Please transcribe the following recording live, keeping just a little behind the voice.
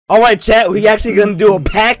Alright, chat, we actually gonna do a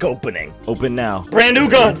pack opening. Open now. Brand new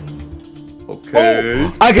gun! Okay.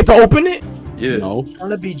 Oh, I get to open it? Yeah. No. I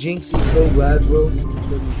wanna be jynxzi so bad, bro.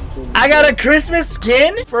 I got a Christmas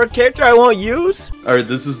skin for a character I won't use? Alright,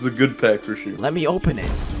 this is the good pack for sure. Let me open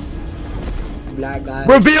it. Black guy.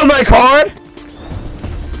 Reveal my card!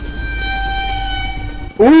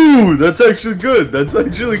 Ooh, that's actually good. That's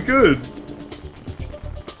actually good.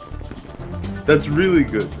 That's really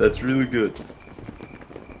good. That's really good.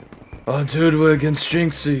 On to it against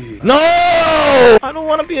jynxzi. No! I don't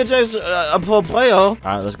want to be a pro player.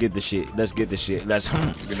 Alright, let's get this shit. Let's get this shit. Let's. You're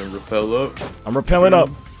gonna rappel up. I'm rappelling up.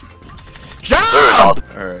 Jump!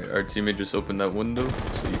 Alright, our teammate just opened that window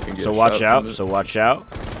so you can get So watch shot out. from it. So watch out.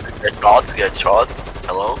 Get shot.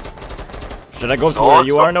 Hello? Should I go to where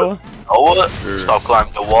you are, Noah? Noah? Sure. Stop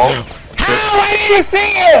climbing the wall. How? I didn't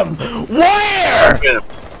see him! Where?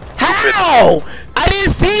 How? I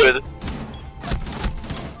didn't see.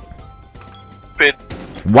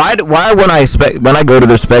 Why when I go to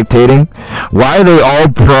the spectating, why are they all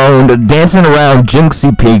prone dancing around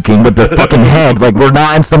jynxzi peeking with their fucking head like we're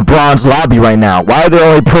not in some bronze lobby right now? Why are there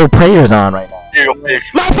only pro players on right now?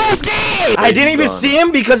 My first game! I didn't even see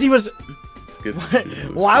him because he was. Good.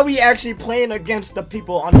 Why are we actually playing against the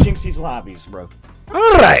people on jynxzi's lobbies, bro?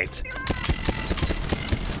 Alright.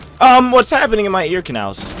 What's happening in my ear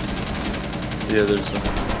canals? Yeah, there's some.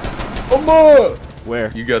 Oh,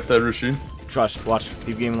 Where? you got that, Rashid? Trust, watch,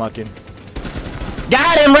 keep game locking.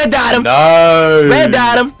 Got him, red dot him! Nice! Red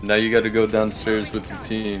dot him! Now you gotta go downstairs with your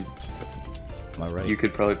team. Am I right? You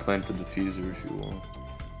could probably plant the diffuser if you want.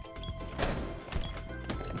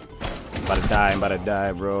 I'm about to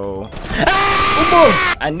die, bro.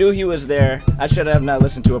 Ah! I knew he was there. I should have not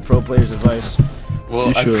listened to a pro player's advice. Well,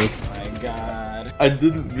 You should. Oh my god. I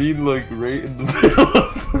didn't mean like right in the middle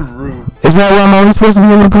of the room. Isn't that where I'm always supposed to be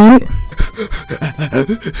able to play it?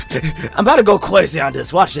 I'm about to go crazy on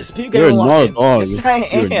this. Watch this. People You're getting not locked in. dog. Yes, I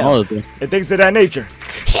You're am. not. And things of that nature.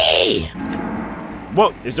 Hey!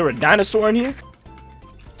 Whoa, is there a dinosaur in here?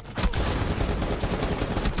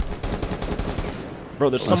 Bro,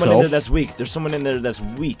 there's someone in there that's weak. There's someone in there that's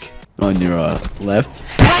weak. On your left.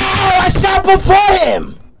 How? I shot before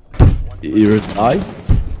him! You're die.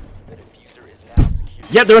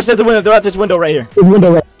 Yep, they're at the window. They're at this window right here.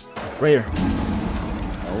 Right here.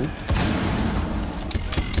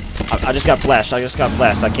 I just got flashed.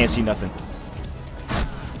 I can't see nothing.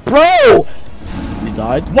 Bro! You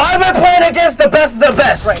died. Why am I playing against the best of the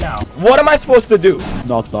best right now? What am I supposed to do?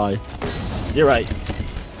 Not die. You're right.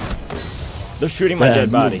 They're shooting my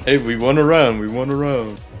dead body. Hey, we won a round. We won a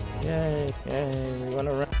round. Yay, we won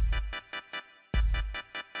a round.